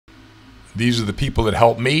These are the people that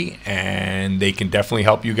help me, and they can definitely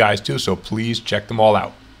help you guys too, so please check them all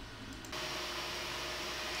out.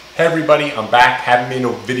 Hey everybody, I'm back. Haven't made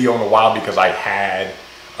a video in a while because I had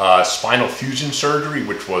spinal fusion surgery,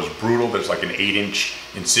 which was brutal. There's like an 8-inch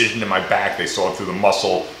incision in my back. They saw it through the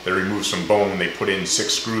muscle. They removed some bone. They put in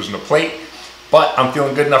 6 screws in a plate. But I'm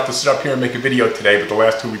feeling good enough to sit up here and make a video today, but the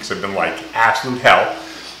last 2 weeks have been like absolute hell.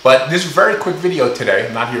 But this is a very quick video today.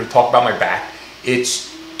 I'm not here to talk about my back. It's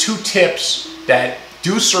 2 tips that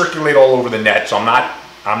do circulate all over the net, so I'm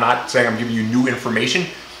not saying I'm giving you new information,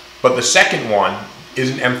 but the second one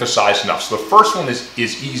isn't emphasized enough. So the first one is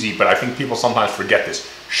easy, but I think people sometimes forget this.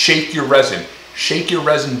 Shake your resin. Shake your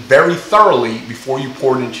resin very thoroughly before you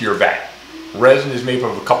pour it into your vat. Resin is made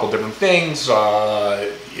up of a couple different things.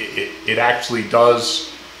 It actually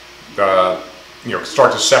does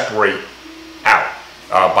start to separate out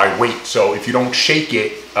by weight. So if you don't shake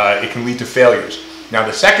it, it can lead to failures. Now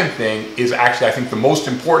the second thing is actually, I think, the most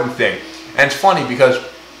important thing. And it's funny because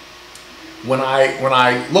when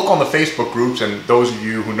I look on the Facebook groups, and those of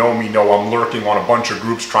you who know me know I'm lurking on a bunch of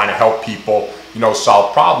groups trying to help people,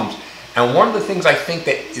 solve problems. And one of the things I think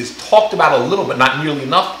that is talked about a little but not nearly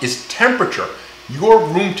enough is temperature. Your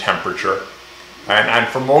room temperature, and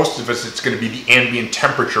for most of us it's going to be the ambient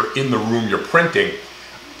temperature in the room you're printing.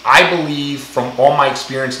 I believe from all my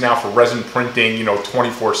experience now for resin printing,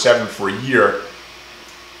 24/7 for a year,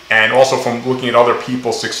 and also from looking at other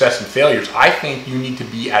people's success and failures, I think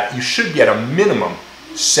you should be at a minimum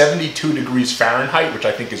 72 degrees Fahrenheit, which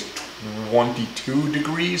I think is 22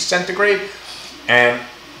 degrees centigrade. And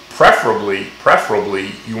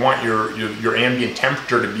preferably you want your ambient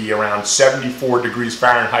temperature to be around 74 degrees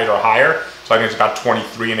Fahrenheit or higher. So I think it's about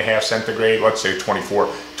 23.5 centigrade, let's say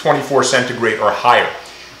 24 centigrade or higher.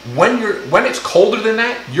 When it's colder than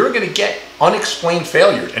that, you're gonna get unexplained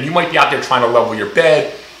failures. And you might be out there trying to level your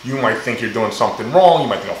bed. You might think you're doing something wrong. You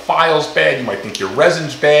might think a file's bad. You might think your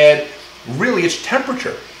resin's bad. Really, it's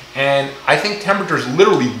temperature. And I think temperature is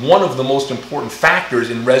literally one of the most important factors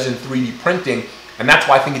in resin 3D printing. And that's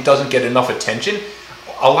why I think it doesn't get enough attention.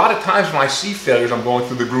 A lot of times when I see failures, I'm going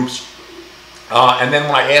through the groups, and then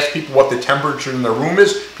when I ask people what the temperature in their room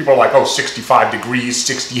is, people are like, oh, 65 degrees,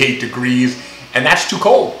 68 degrees, and that's too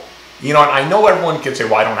cold. And I know everyone can say,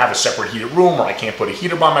 well, I don't have a separate heated room, or I can't put a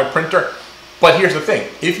heater by my printer. But here's the thing,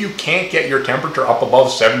 if you can't get your temperature up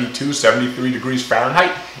above 72, 73 degrees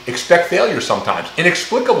Fahrenheit, expect failures sometimes,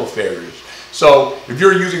 inexplicable failures. So if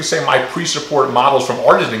you're using, say, my pre-support models from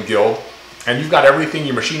Artisan Guild, and you've got everything,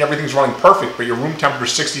 your machine, everything's running perfect, but your room temperature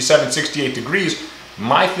is 67, 68 degrees,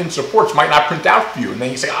 my thin supports might not print out for you. And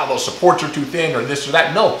then you say, oh, those supports are too thin or this or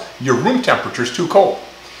that. No, your room temperature is too cold.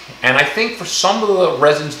 And I think for some of the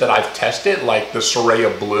resins that I've tested, like the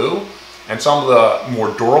Soraya Blue, and some of the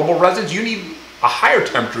more durable resins, you need a higher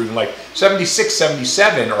temperature, than like 76,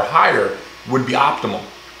 77 or higher would be optimal.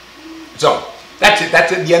 So that's it.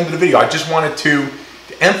 That's at the end of the video. I just wanted to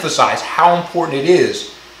emphasize how important it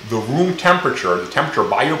is, the room temperature, the temperature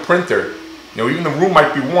by your printer. Even the room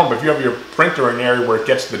might be warm, but if you have your printer in an area where it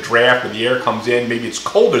gets the draft and the air comes in, maybe it's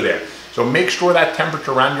colder there. So make sure that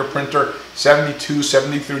temperature around your printer, 72,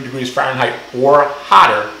 73 degrees Fahrenheit or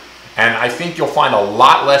hotter. And I think you'll find a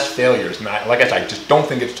lot less failures. And like I said, I just don't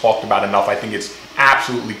think it's talked about enough. I think it's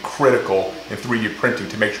absolutely critical in 3D printing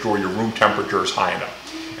to make sure your room temperature is high enough.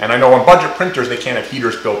 And I know on budget printers, they can't have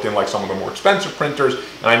heaters built in like some of the more expensive printers.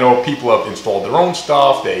 And I know people have installed their own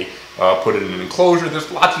stuff. They put it in an enclosure. There's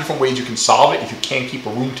lots of different ways you can solve it if you can't keep a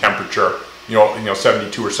room temperature,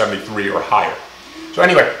 72 or 73 or higher. So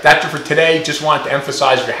anyway, that's it for today. Just wanted to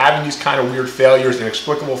emphasize, if you're having these kind of weird failures,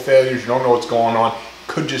 inexplicable failures, you don't know what's going on,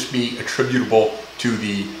 could just be attributable to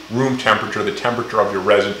the room temperature, the temperature of your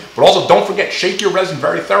resin. But also don't forget, shake your resin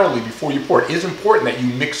very thoroughly before you pour it. It is important that you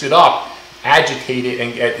mix it up, agitate it,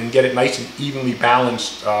 and get it nice and evenly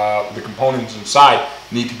balanced. The components inside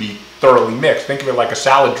need to be thoroughly mixed. Think of it like a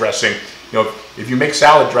salad dressing. If you make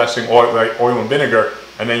salad dressing, oil and vinegar,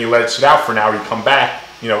 and then you let it sit out for an hour, you come back,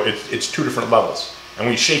 it's 2 different levels. And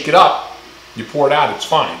when you shake it up, you pour it out, it's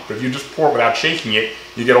fine. But if you just pour it without shaking it,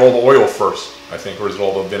 you get all the oil first, I think, or is it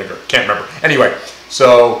all the vinegar? Can't remember. Anyway,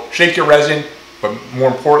 so shake your resin, but more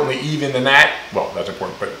importantly, even than that, well, that's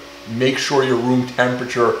important, but make sure your room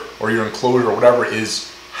temperature or your enclosure or whatever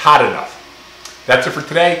is hot enough. That's it for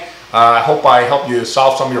today. I hope I helped you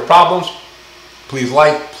solve some of your problems. Please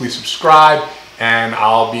like, please subscribe, and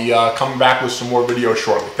I'll be coming back with some more videos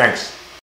shortly. Thanks.